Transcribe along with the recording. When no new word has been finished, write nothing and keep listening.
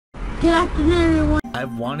Good afternoon, everyone.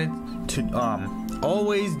 I've wanted to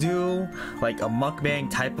always do like a mukbang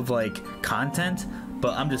type of like content,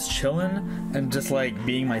 but I'm just chilling and just like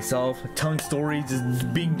being myself, telling stories,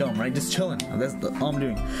 just being dumb, right? Just chilling. That's all I'm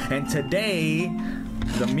doing. And today,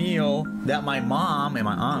 the meal that my mom and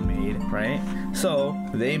my aunt made, right? So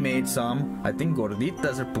they made some, I think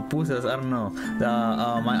gorditas or pupusas, I don't know.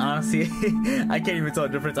 My honestly, I can't even tell the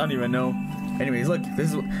difference. I don't even know. Anyways, look, this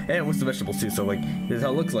is, and it was the vegetables too. So like, this is how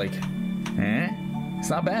it looks like. It's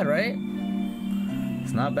not bad, right?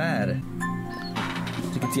 It's not bad.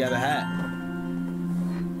 As you can see out of the hat.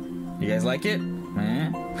 You guys like it?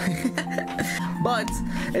 But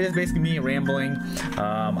it is basically me rambling.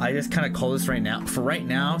 I just kind of call this right now. For right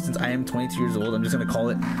now, since I am 22 years old, I'm just gonna call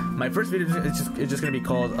it. My first video is just gonna be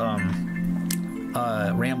called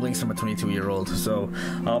ramblings from a 22-year-old. So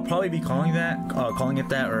I'll probably be calling it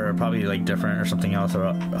that, or probably like different or something else, or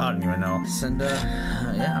I don't even know. And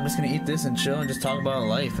yeah, I'm just gonna eat this and chill and just talk about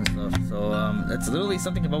life and stuff. So it's literally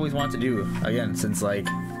something I've always wanted to do, again, since like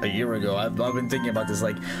a year ago. I've been thinking about this,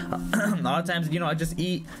 like a lot of times, you know, I just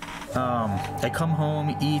eat, I come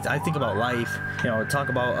home, eat, I think about life, you know, talk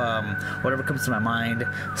about whatever comes to my mind.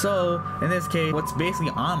 So in this case, what's basically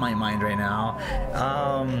on my mind right now,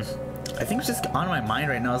 I think it's just on my mind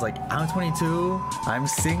right now is like, I'm 22, I'm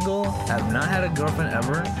single, I've not had a girlfriend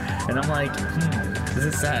ever, and I'm like, this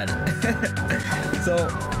is sad. So,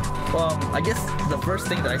 I guess the first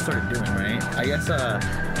thing that I started doing, right, I guess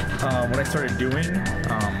what I started doing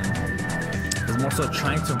is more so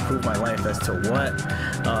trying to improve my life as to what,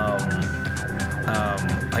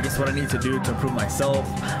 I guess what I need to do to improve myself,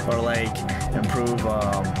 or like improve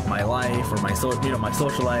my life, or my my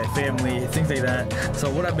social life, family, things like that. So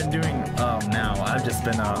what I've been doing now, I've just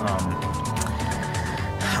been I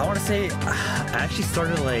want to say I actually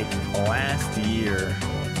started like last year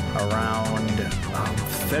around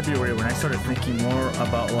February, when I started thinking more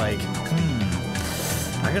about like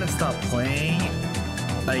I gotta stop playing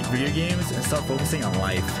like video games and start focusing on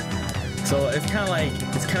life. So it's kind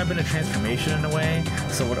of been a transformation in a way.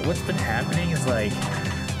 So what's been happening is like,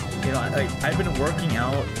 you know, I've been working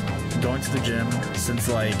out, going to the gym since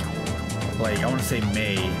like I want to say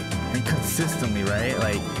May, and consistently, right?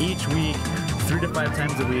 Like each week, 3 to 5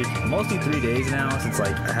 times a week, mostly 3 days now, since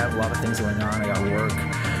like I have a lot of things going on. I got work,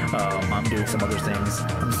 I'm doing some other things.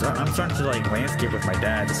 I'm starting to like landscape with my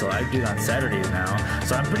dad, so I do it on Saturdays now.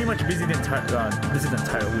 So I'm pretty much busy the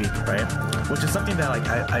entire week, right? Which is something that like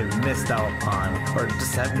I missed out on, or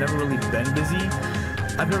just have never really been busy.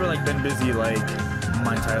 I've never like been busy like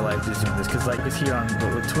my entire life just doing this, because like it's here on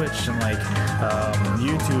with Twitch and like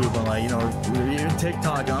YouTube and like, you know, even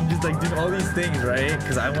TikTok, and I'm just like doing all these things, right?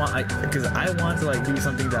 Because I want to like do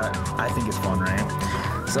something that I think is fun,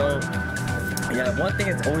 right? So yeah, one thing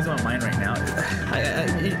that's always on my mind right now,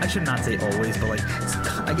 I should not say always, but like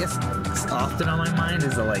I guess it's often on my mind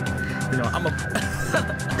is that, like, you know, I'm a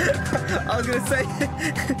I was gonna say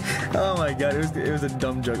oh my god, it was a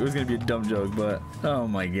dumb joke. It was gonna be a dumb joke, but oh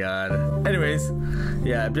my god. Anyways,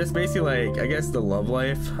 yeah, just basically like, I guess the love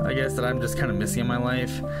life, I guess, that I'm just kind of missing in my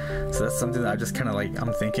life. So that's something that I just kind of like,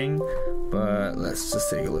 I'm thinking. But let's just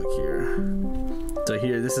take a look here. So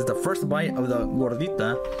here, this is the first bite of the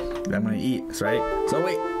gordita that I'm gonna eat, right? So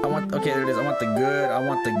wait, okay, there it is. I want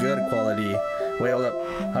the good quality. Wait, hold up.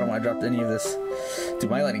 I don't want to drop any of this. Dude,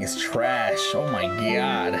 my lighting is trash. Oh my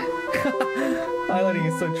god. My lighting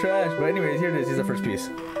is so trash. But anyways, here it is. Here's the first piece.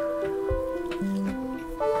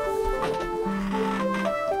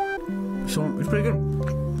 So it's pretty good.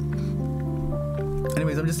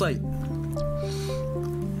 Anyways, I'm just like,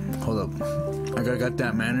 hold up. I got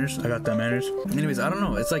that manners. Anyways, I don't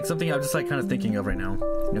know. It's like something I'm just like kind of thinking of right now.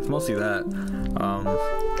 It's mostly that.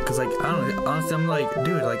 Cause like, I don't know, honestly, I'm like,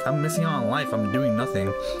 dude, like I'm missing out on life. I'm doing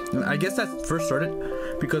nothing. And I guess that first started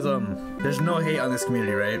because there's no hate on this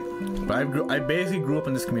community, right? But I basically grew up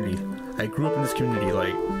in this community. I grew up in this community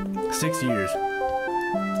like 6 years.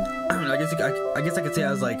 I guess I could say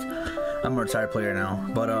I was like, I'm a retired player now,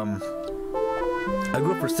 but I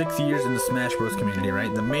grew up for 6 years in the Smash Bros community,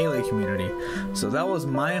 right? The Melee community. So that was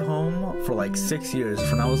my home for like 6 years.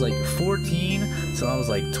 From I was like 14 till I was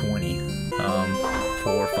like 20.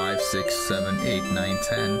 4, 5, 6, 7, 8, 9,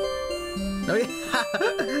 10. Oh yeah.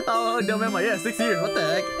 Oh, dumb am I? Yeah, 6 years. What the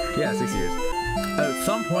heck? Yeah, 6 years. At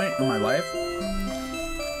some point in my life,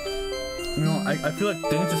 you know, I feel like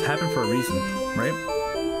things just happen for a reason, right?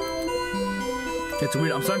 It's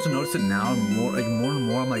weird. I'm starting to notice it now, more and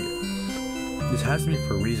more. I'm like, this has to be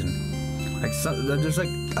for a reason. Like, there's like,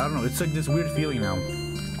 I don't know. It's like this weird feeling now. I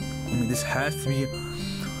mean, there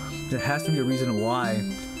has to be a reason why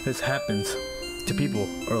this happens to people,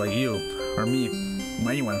 or like you, or me,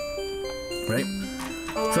 or anyone. right?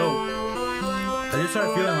 So I just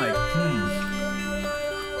started feeling like,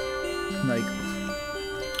 like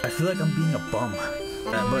I feel like I'm being a bum,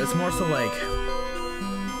 but it's more so like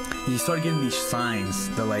you start getting these signs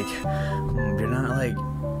that like you're not like,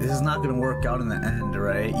 this is not gonna work out in the end,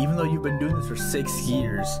 right? Even though you've been doing this for 6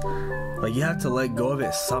 years, like you have to let go of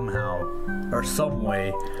it somehow or some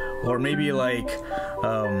way, or maybe like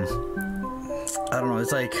I don't know,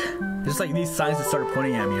 it's like just like these signs that started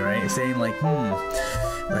pointing at me, right? Saying like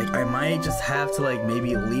like I might just have to like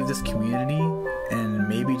maybe leave this community and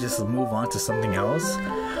maybe just move on to something else.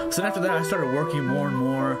 So after that I started working more and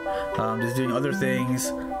more, just doing other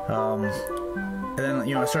things, and then,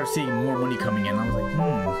 you know, I started seeing more money coming in. I was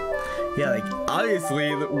like, yeah, like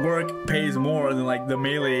obviously the work pays more than like the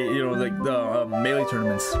melee, you know, like the melee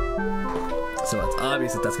tournaments. So it's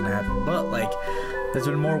obvious that that's gonna happen. But like, there's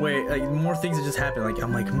been more things that just happen. Like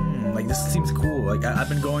I'm like this seems cool. Like I've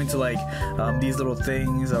been going to like these little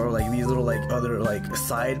things, or like these little like other like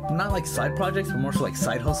not like side projects, but more so like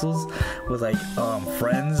side hustles with like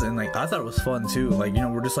friends, and like I thought it was fun too. Like, you know,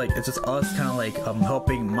 we're just like, it's just us kind of like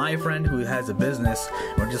helping my friend who has a business.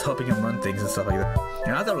 We're just helping him run things and stuff like that.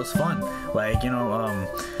 And I thought it was fun. Like, you know,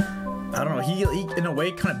 I don't know, he in a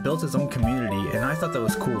way kind of built his own community, and I thought that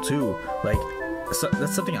was cool too. Like, so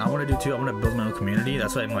that's something I want to do too. I want to build my own community.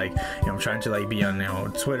 That's why I'm like, you know, I'm trying to like be on, you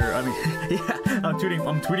know, Twitter. I mean, yeah, I'm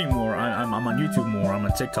tweeting more. I'm on YouTube more. I'm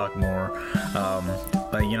on TikTok more.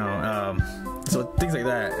 Like, you know, so things like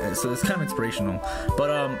that. So it's kind of inspirational. But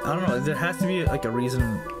I don't know. There has to be like a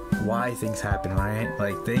reason why things happen, right?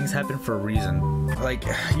 Like things happen for a reason. Like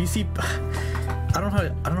you see, I don't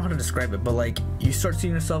know how to describe it, but like you start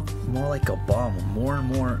seeing yourself more like a bum, more and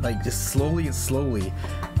more, like just slowly and slowly.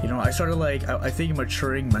 You know, I started like, I think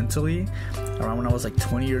maturing mentally around when I was like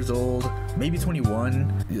 20 years old, maybe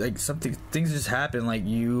 21. Like things just happen. Like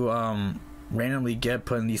you randomly get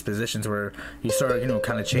put in these positions where you start, you know,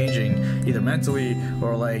 kind of changing either mentally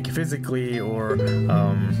or like physically, or I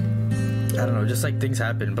don't know, just like things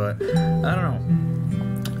happen. But I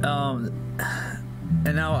don't know.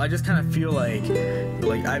 And now I just kind of feel like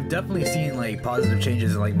I've definitely seen like positive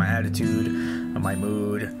changes in like my attitude, my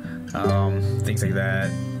mood, things like that.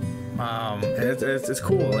 And it's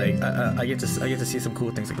cool. Like I get to see some cool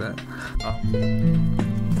things like that.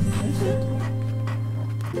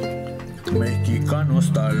 Mexicano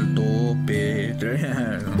style tope.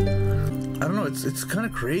 I don't know. It's kind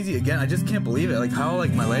of crazy. Again, I just can't believe it. Like how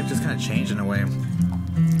like my life just kind of changed in a way.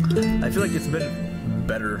 I feel like it's been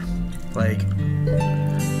better. Like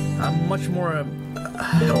I'm much more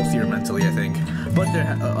healthier mentally, I think. But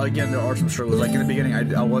again, there are some struggles. Like in the beginning,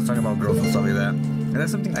 I was talking about growth and stuff like that, and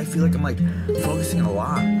that's something I feel like I'm like focusing a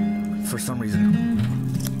lot for some reason.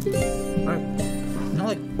 Not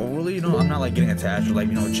like overly, you know. I'm not like getting attached or like,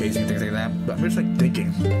 you know, chasing things like that. But I'm just like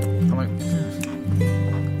thinking. I'm like,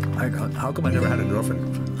 how come I never had a girlfriend,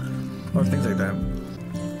 or things like that.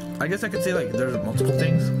 I guess I could say like there's multiple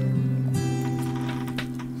things.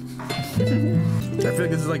 I feel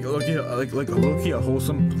like this is like a low-key a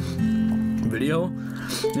wholesome video.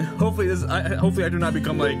 Hopefully hopefully I do not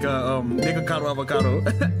become like Nicocado Avocado.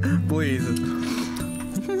 Please.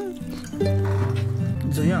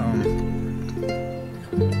 So yeah,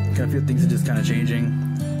 kind of feel things are just kind of changing.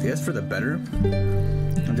 I guess for the better.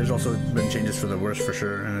 And there's also been changes for the worse for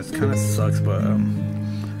sure, and it kind of sucks, but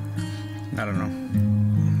I don't know.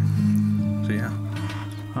 So yeah,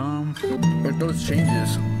 with those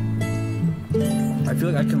changes, I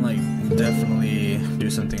feel like I can like definitely do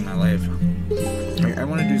something in my life. Like, I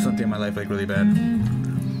want to do something in my life like really bad.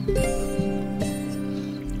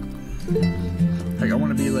 Like I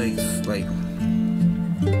want to be like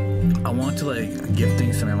I want to like give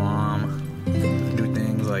things to my mom, do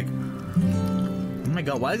things like, oh my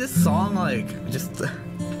god, why is this song like just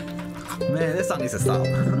man, this song needs to stop.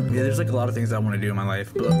 Yeah, there's like a lot of things that I want to do in my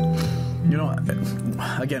life, but you know,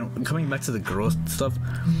 again, coming back to the girl stuff,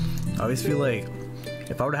 I always feel like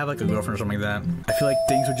if I were to have like a girlfriend or something like that, I feel like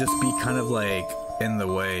things would just be kind of like in the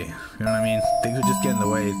way. You know what I mean? Things would just get in the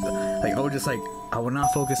way. Like I would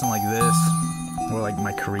not focus on like this or like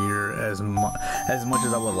my career as much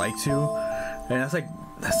as I would like to. And that's the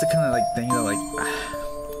kind of like thing that like,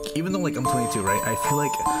 even though like I'm 22, right? I feel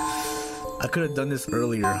like I could have done this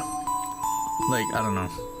earlier. Like I don't know.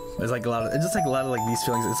 It's like a lot of these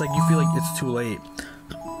feelings. It's like you feel like it's too late,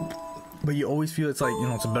 but you always feel it's like, you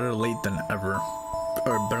know, it's better late than ever,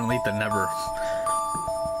 or better late than never.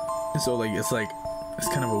 And so like it's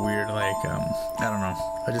kind of a weird like I don't know.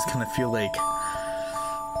 I just kind of feel like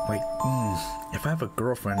if I have a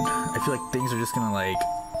girlfriend, I feel like things are just gonna like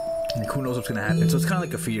who knows what's gonna happen. So it's kind of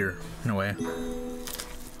like a fear in a way.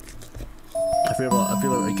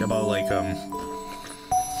 feel like about like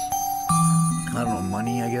I don't know,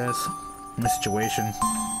 money, I guess, my situation,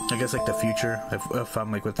 I guess like the future, if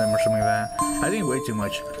I'm like with them or something like that. I think way too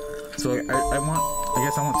much. So like, I want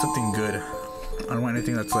something good. I don't want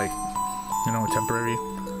anything that's like, you know, temporary.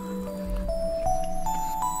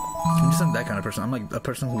 I'm just not that kind of person. I'm like a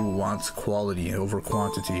person who wants quality over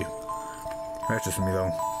quantity. That's just me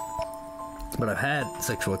though. But I've had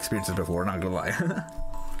sexual experiences before, not gonna lie.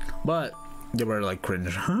 But they were like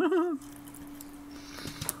cringe.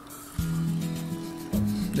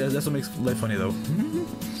 Yeah, that's what makes life funny though.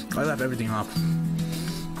 I laugh everything off.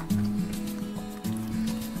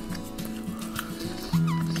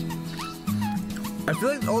 I feel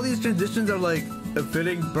like all these transitions are like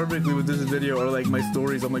fitting perfectly with this video or like my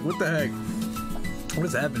stories. I'm like, what the heck? What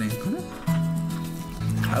is happening?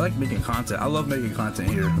 I like making content. I love making content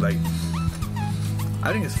here. Like,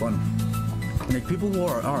 I think it's fun. Like, people who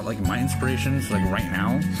are like my inspirations, like right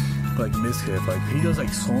now, like Miskif, like he does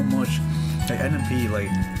like so much. Like NMP, like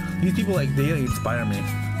these people, like they inspire me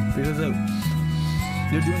because like,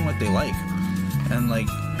 they're doing what they like, and like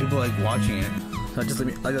people like watching it. I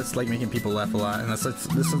just like making people laugh a lot, and that's like,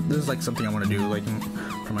 this is like something I want to do like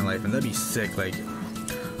for my life, and that'd be sick. Like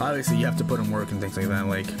obviously you have to put in work and things like that.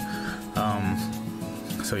 Like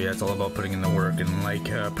so yeah, it's all about putting in the work and like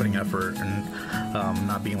putting effort and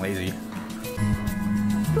not being lazy.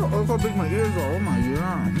 Oh, how big my ears are! Oh my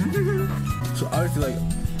god! So obviously, like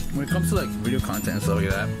when it comes to like video content and stuff like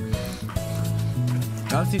that,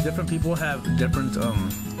 obviously different people have different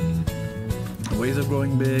ways of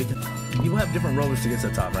growing big. People have different roads to get to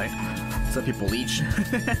the top, right? Some people leech,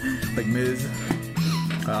 like Miz.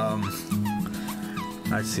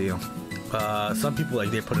 I see. Some people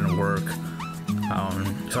like they put in work.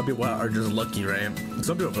 Some people are just lucky, right?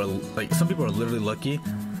 Some people are literally lucky.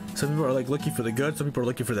 Some people are like lucky for the good. Some people are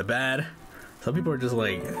lucky for the bad. Some people are just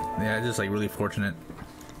like, yeah, just like really fortunate.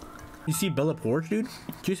 You see Bella Poarch, dude?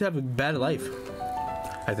 She used to have a bad life.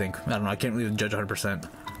 I think. I don't know. I can't really judge 100%.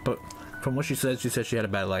 But from what she said she had a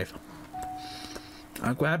bad life.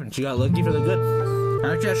 Like what happened? She got lucky for the good.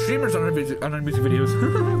 I actually have streamers on her music videos.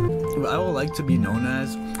 I would like to be known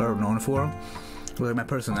as, or known for, like my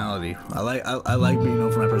personality. I like being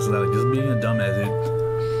known for my personality. Just being a dumbass,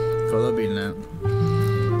 dude. So I love being that.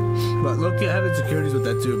 But look, I have insecurities with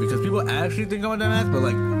that too, because people actually think I'm a dumbass, but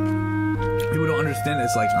like people don't understand.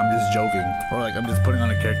 It's like I'm just joking, or like I'm just putting on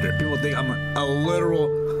a character. People think I'm a literal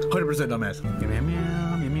 100% dumbass. Meow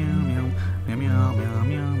meow meow meow meow meow meow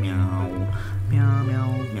meow meow. Meow meow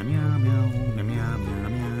meow meow meow meow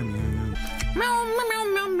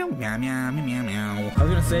meow meow meow meow meow. I was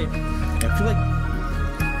gonna say, I feel like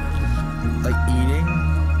eating,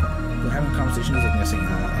 having conversations is like missing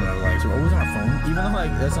out on our lives. We're always on our phone, even though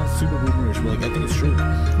like that sounds super boomerish, but like I think it's true.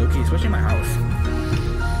 Okay, especially in my house.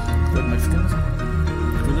 Like Mexicans,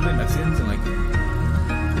 if we live like Mexicans and like we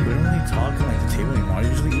don't really talk at like the table anymore. I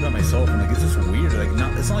usually eat by myself, and like it's just weird. Like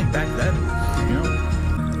it's not like back then, you know.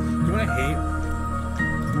 You know what I hate?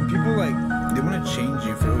 When people like they want to change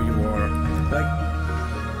you for who you are. Like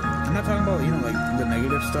I'm not talking about, you know, like the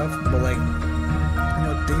negative stuff, but like, you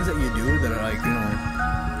know, things that you do that are like, you know,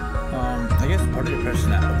 I guess part of your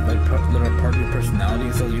personality, like that are part of your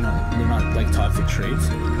personality, so you know they're not like toxic traits.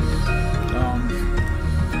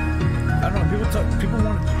 I don't know. People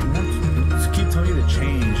want to keep telling you to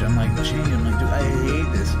change. I'm like, change. I'm like, dude, I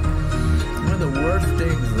hate this. One of the worst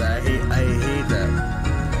things that I hate that.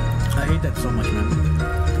 I hate that so much, man.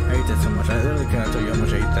 I hate that so much. I literally cannot tell you how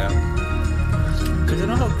much I hate that. Cause you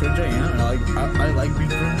know how cringe I am. I like being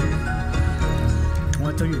cringe. I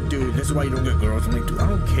want to tell you, dude, this is why you don't get girls. I'm like, dude, I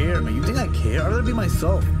don't care, man. You think I care? I'd rather be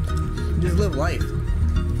myself. Just live life.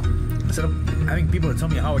 Instead of having people tell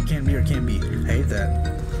me how it can be or can't be. I hate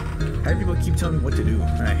that. I hate people keep telling me what to do.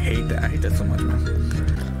 And I hate that. I hate that so much, man.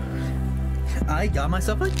 I got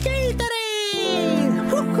myself a date today!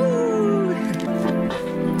 Woohoo!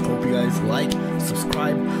 Hope you guys like,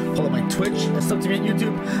 subscribe, follow my Twitch, and stuff to me on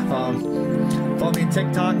YouTube. Follow me on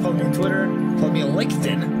TikTok, follow me on Twitter, follow me on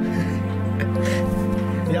LinkedIn.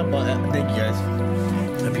 Yeah, but thank you guys.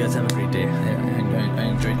 Hope you guys have a great day.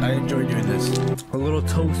 I enjoy doing this. A little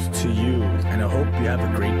toast to you, and I hope you have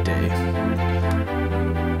a great day.